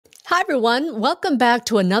Hi, everyone. Welcome back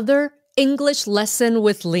to another English lesson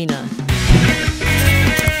with Leyna.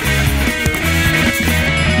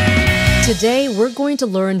 Today, we're going to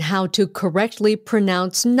learn how to correctly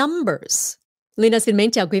pronounce numbers. Leyna xin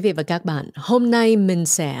mến chào quý vị và các bạn. Hôm nay mình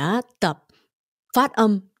sẽ tập phát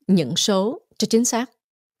âm những số cho chính xác.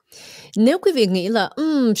 Nếu quý vị nghĩ là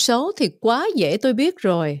số thì quá dễ tôi biết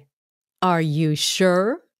rồi. Are you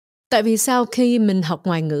sure? Tại vì sao khi mình học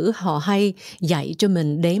ngoại ngữ họ hay dạy cho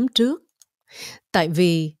mình đếm trước? Tại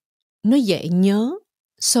vì nó dễ nhớ,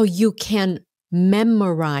 so you can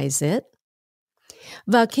memorize it.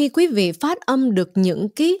 Và khi quý vị phát âm được những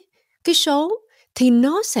cái số thì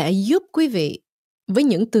nó sẽ giúp quý vị với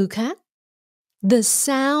những từ khác. The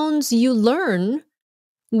sounds you learn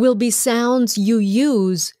will be sounds you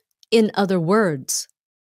use in other words.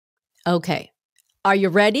 Okay, are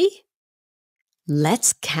you ready?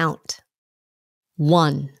 Let's count.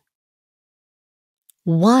 1.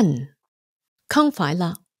 1. Không phải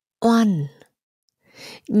là one.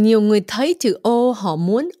 Nhiều người thấy chữ O họ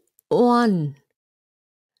muốn one.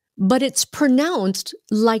 But it's pronounced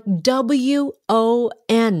like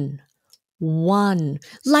W-O-N. One.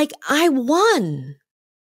 Like I won.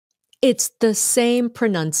 It's the same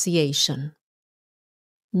pronunciation.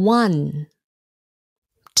 1.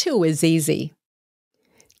 2 is easy.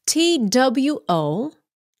 T-W-O,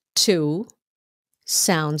 2,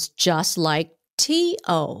 sounds just like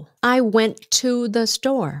T-O. I went to the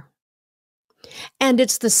store. And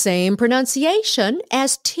it's the same pronunciation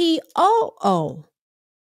as T-O-O.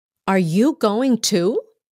 Are you going to?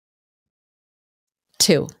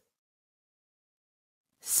 2.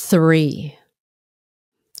 3.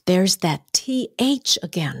 There's that T-H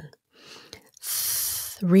again.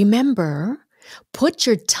 Remember, put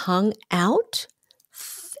your tongue out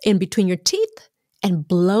in between your teeth and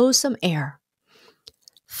blow some air.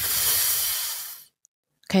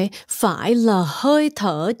 Okay, phải là hơi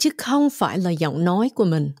thở chứ không phải là giọng nói của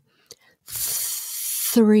mình.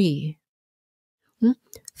 3.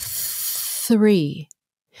 3.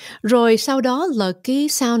 Rồi sau đó là cái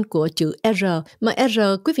sound của chữ R. Mà R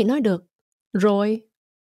quý vị nói được. Rồi.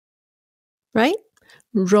 Right?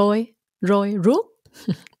 Rồi. Ruốc.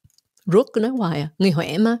 Ruốc cứ nói hoài à. Người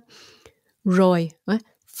Huế mà. Rồi.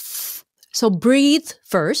 So breathe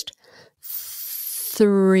first. 3.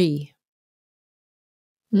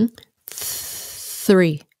 3.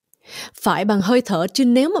 Phải bằng hơi thở chứ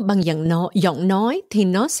nếu mà bằng giọng nói thì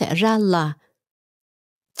nó sẽ ra là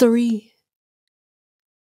 3.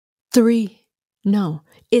 3. No,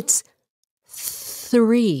 it's 3.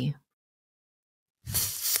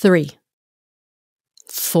 3.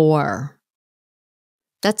 4.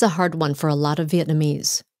 That's a hard one for a lot of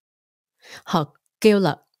Vietnamese. Họ kêu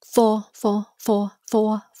là four.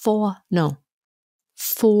 No.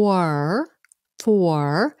 4.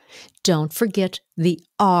 Don't forget the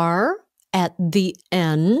R at the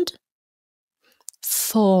end.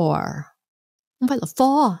 4. Không phải là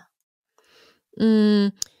four.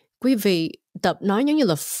 Quý vị tập nói giống như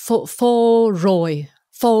là phô rồi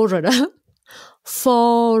đó.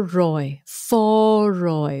 Four.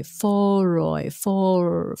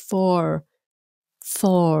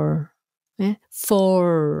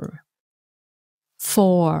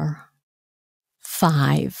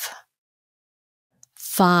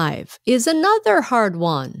 5 is another hard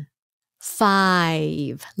one.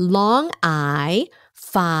 5. Long I.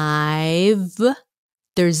 5.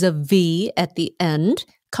 There's a V at the end.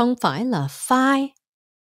 Không phải là phai.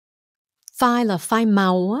 Phai là phai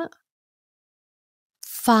màu á.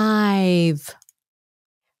 5.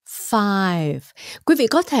 Quý vị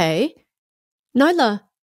có thể nói là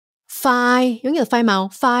phai, giống như là phai màu,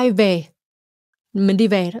 phai về. Mình đi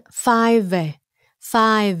về đó. Phai về.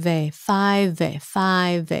 5.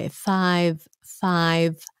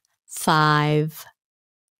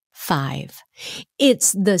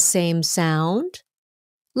 It's the same sound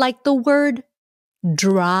like the word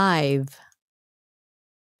drive.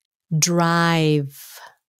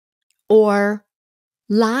 Or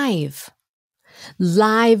live.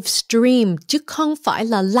 Live stream chứ không phải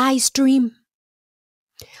là livestream.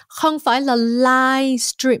 Không phải là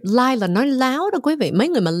livestream. Live là nói láo đó quý vị. Mấy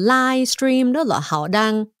người mà livestream đó là họ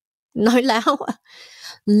đang nói láo.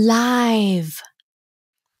 Live.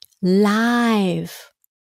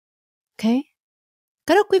 Okay?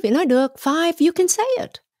 Cái đó quý vị nói được. 5, you can say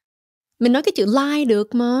it. Mình nói cái chữ lie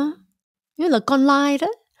được mà. Như là con lie đó.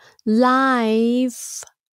 Live.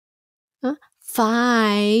 5.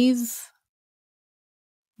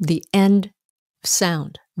 The end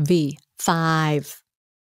sound. V. 5.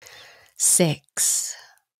 6.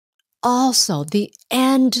 Also, the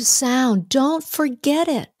end sound. Don't forget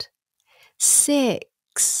it. 6.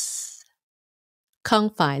 không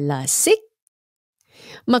phải là sick.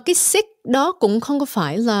 Mà cái sick đó cũng không có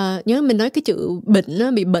phải là, nhớ mình nói cái chữ bệnh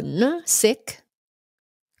á, bị bệnh á, sick.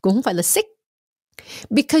 Cũng không phải là sick.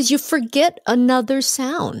 Because you forget another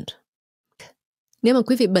sound. Nếu mà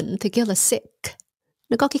quý vị bệnh thì kêu là sick.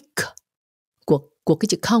 Nó có cái k của cái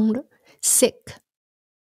chữ không đó. Sick.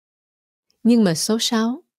 Nhưng mà số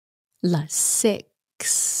 6 là six.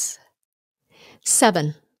 7.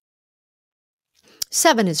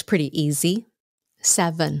 7 is pretty easy.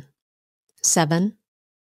 7. 7.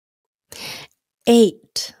 8.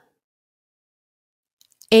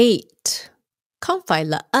 8. Không phải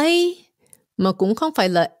là A, mà cũng không phải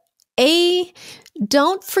là A.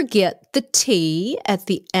 Don't forget the T at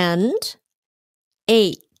the end.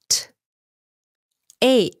 8.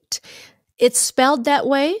 8. It's spelled that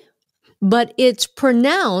way, but it's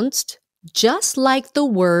pronounced just like the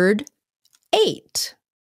word ate.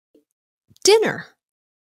 Dinner.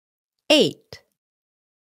 8.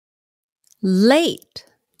 Late.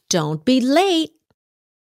 Don't be late.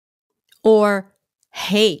 Or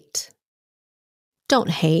hate. Don't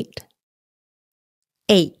hate.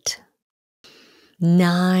 8.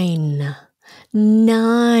 9.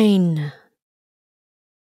 9.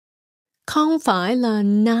 Không phải là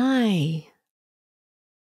nine.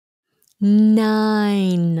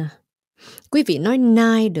 9. Quý vị nói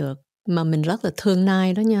nine được, mà mình rất là thương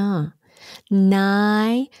nine đó nha.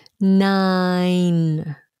 9. 9.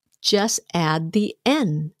 Just add the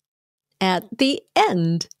N. At the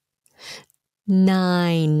end.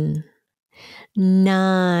 9.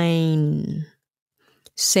 9.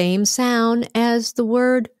 Same sound as the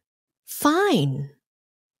word fine.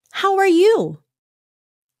 How are you?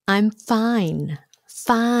 I'm fine.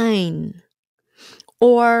 Fine.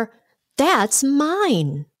 Or that's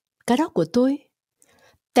mine. Cái đó của tôi.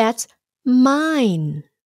 That's mine.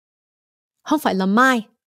 Không phải là my.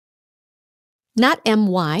 Not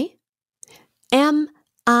M-Y.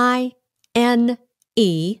 M-I-N-E.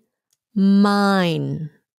 Mine.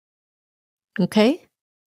 Okay?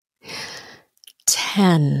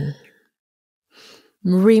 10.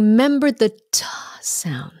 Remember the t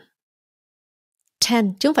sound. 10,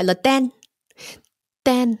 chứ không phải là ten.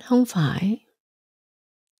 Ten không phải.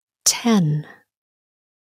 10.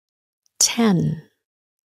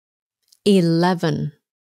 10. 11.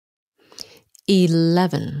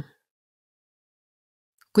 11.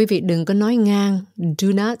 Quý vị đừng có nói ngang. Do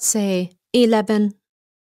not say 11.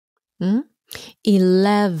 11.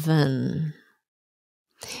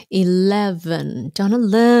 11. Cho nó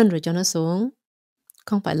lên rồi cho nó xuống.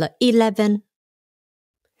 Không phải là 11.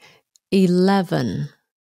 11.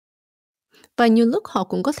 Và nhiều lúc họ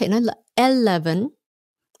cũng có thể nói là 11.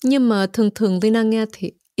 Nhưng mà thường thường Leyna nghe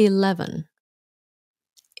thì 11.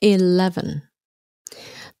 11.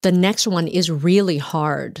 The next one is really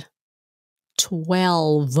hard.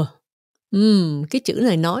 12. Cái chữ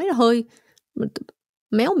này nói hơi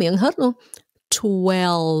méo miệng hết luôn.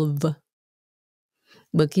 12.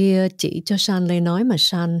 Bữa kia chỉ cho San Lê nói mà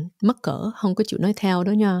San mắc cỡ, không có chịu nói theo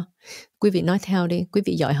đó nha. Quý vị nói theo đi, quý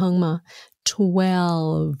vị giỏi hơn mà. 12.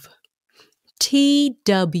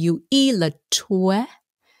 T-W-E là twe.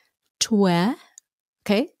 Twe.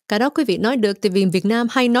 Ok, cái đó quý vị nói được, tại vì Việt Nam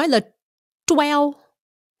hay nói là 12.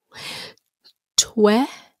 12.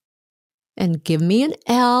 And give me an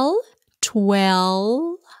L.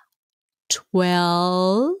 12.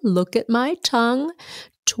 12. Look at my tongue.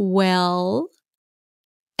 12.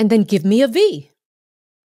 And then give me a V.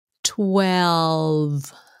 12.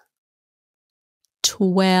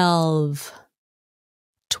 12.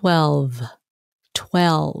 12.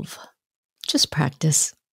 12. Just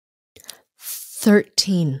practice.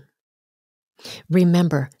 13.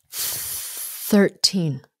 Remember,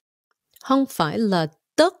 13. Không phải là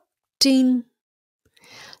 13.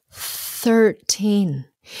 13.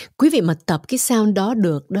 Quý vị mà tập cái sound đó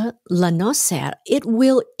được đó là nó sẽ, it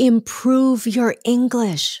will improve your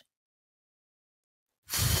English.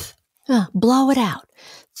 Blow it out.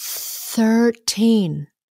 13.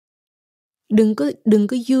 Đừng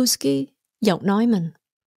có use cái giọng nói mình.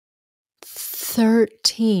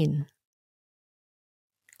 13.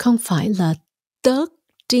 Không phải là 13.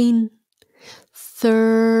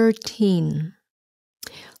 13.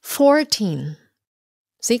 14.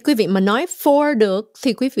 See, quý vị mà nói four được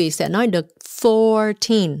thì quý vị sẽ nói được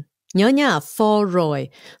 14. Nhớ nha, four rồi.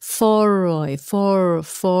 14.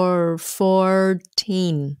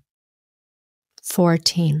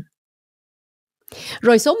 14.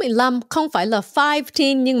 Rồi số 15 không phải là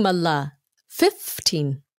 15 nhưng mà là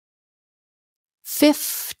 15.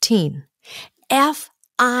 15.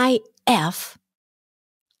 F-I-F.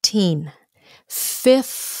 15.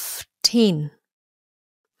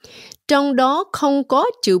 trong đó không có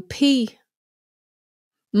chữ P,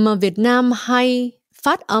 mà Việt Nam hay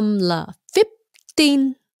phát âm là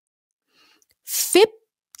 15.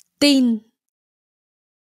 15.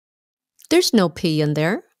 There's no P in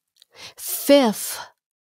there. Fifth.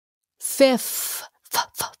 Fifth.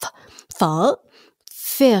 Phở.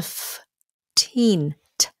 15.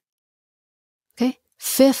 Okay?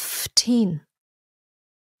 15.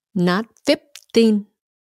 Not 15.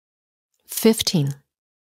 15.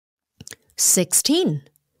 16.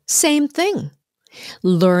 Same thing.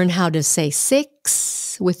 Learn how to say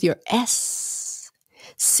 6 with your S.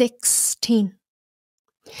 16.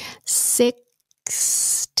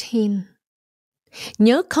 16.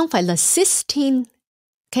 Nhớ không phải là 16.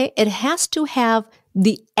 Okay? It has to have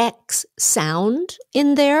the X sound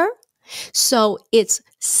in there. So it's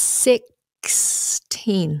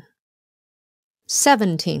 16.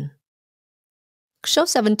 17. Số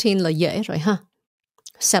 17 là dễ rồi ha.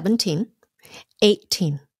 17.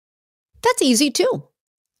 18. That's easy too.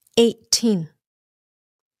 18.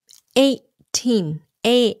 18.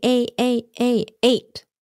 A. 8.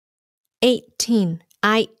 18.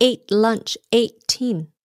 I ate lunch. 18.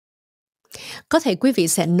 Có thể quý vị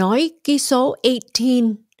sẽ nói cái số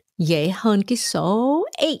 18 dễ hơn cái số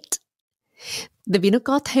 8. Tại vì nó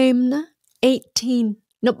có thêm đó. 18.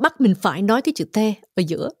 Nó bắt mình phải nói cái chữ T ở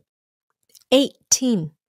giữa. 18.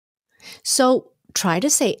 So try to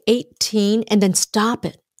say 18 and then stop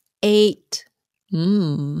it. 8.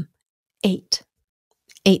 8.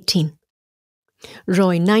 18.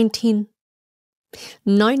 Rồi 19.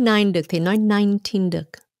 Nói 9 được thì nói 19 được.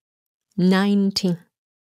 19.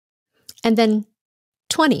 And then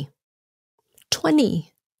 20. 20.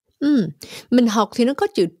 Mình học thì nó có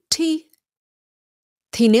chữ T.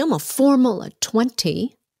 Thì nếu mà formal là 20,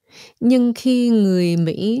 nhưng khi người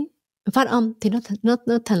Mỹ phát âm thì nó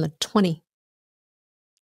thành là 20.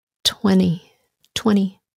 20.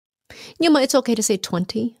 20. Nhưng mà it's okay to say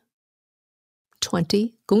 20. 20.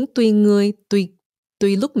 Cũng tùy người,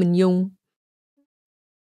 tùy lúc mình dùng.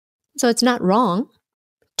 So it's not wrong.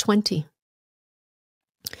 20.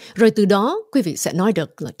 Rồi từ đó, quý vị sẽ nói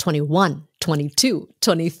được là 21, 22,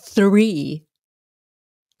 23.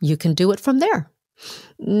 You can do it from there.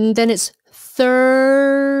 Then it's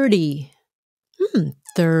 30.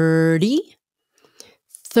 30.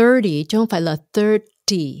 30, chứ không phải là 30.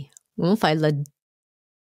 Không phải là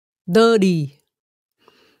dirty.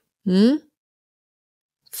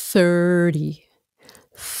 30.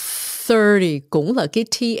 30 cũng là cái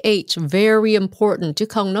TH very important, chứ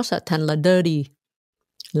không nó sẽ thành là dirty.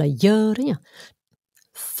 Là dơ đó nha.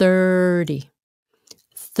 30.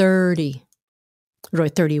 30. Rồi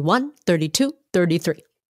 31, 32, 33.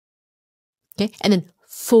 Okay, and then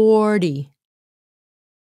 40.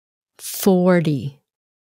 40.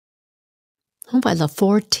 Không phải là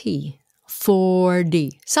 40. 40.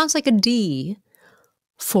 Sounds like a D.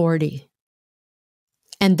 40.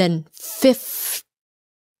 And then 50.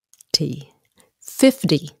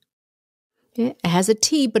 50. Okay, it has a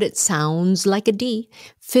T, but it sounds like a D.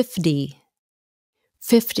 50.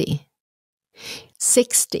 50.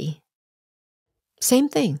 60. Same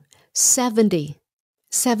thing. 70.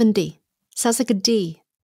 70. Sounds like a D.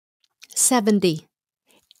 70.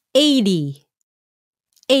 80.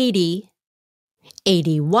 80.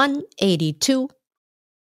 81. 82.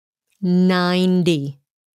 90.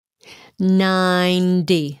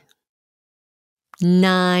 90.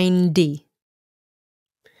 90.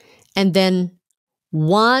 And then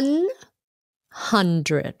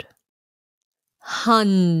 100.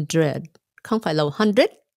 100. Không phải là 100.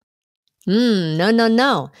 No.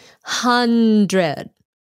 100.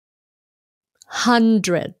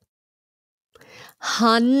 100.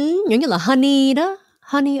 Giống như là honey đó.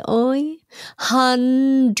 Honey ơi.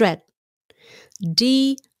 100.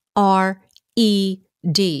 D-R-E-D.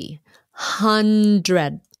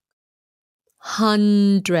 100.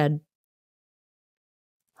 100.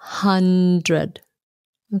 100.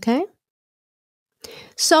 Okay?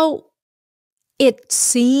 So, it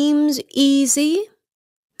seems easy.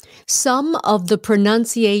 Some of the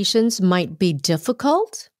pronunciations might be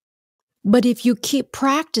difficult, but if you keep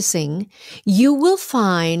practicing, you will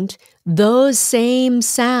find those same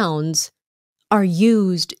sounds are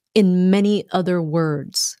used in many other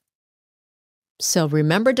words. So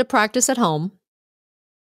remember to practice at home.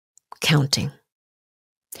 Counting.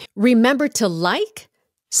 Remember to like,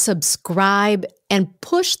 subscribe, and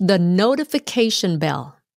push the notification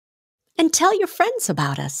bell. And tell your friends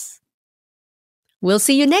about us. We'll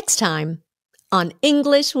see you next time on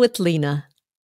English with Leyna.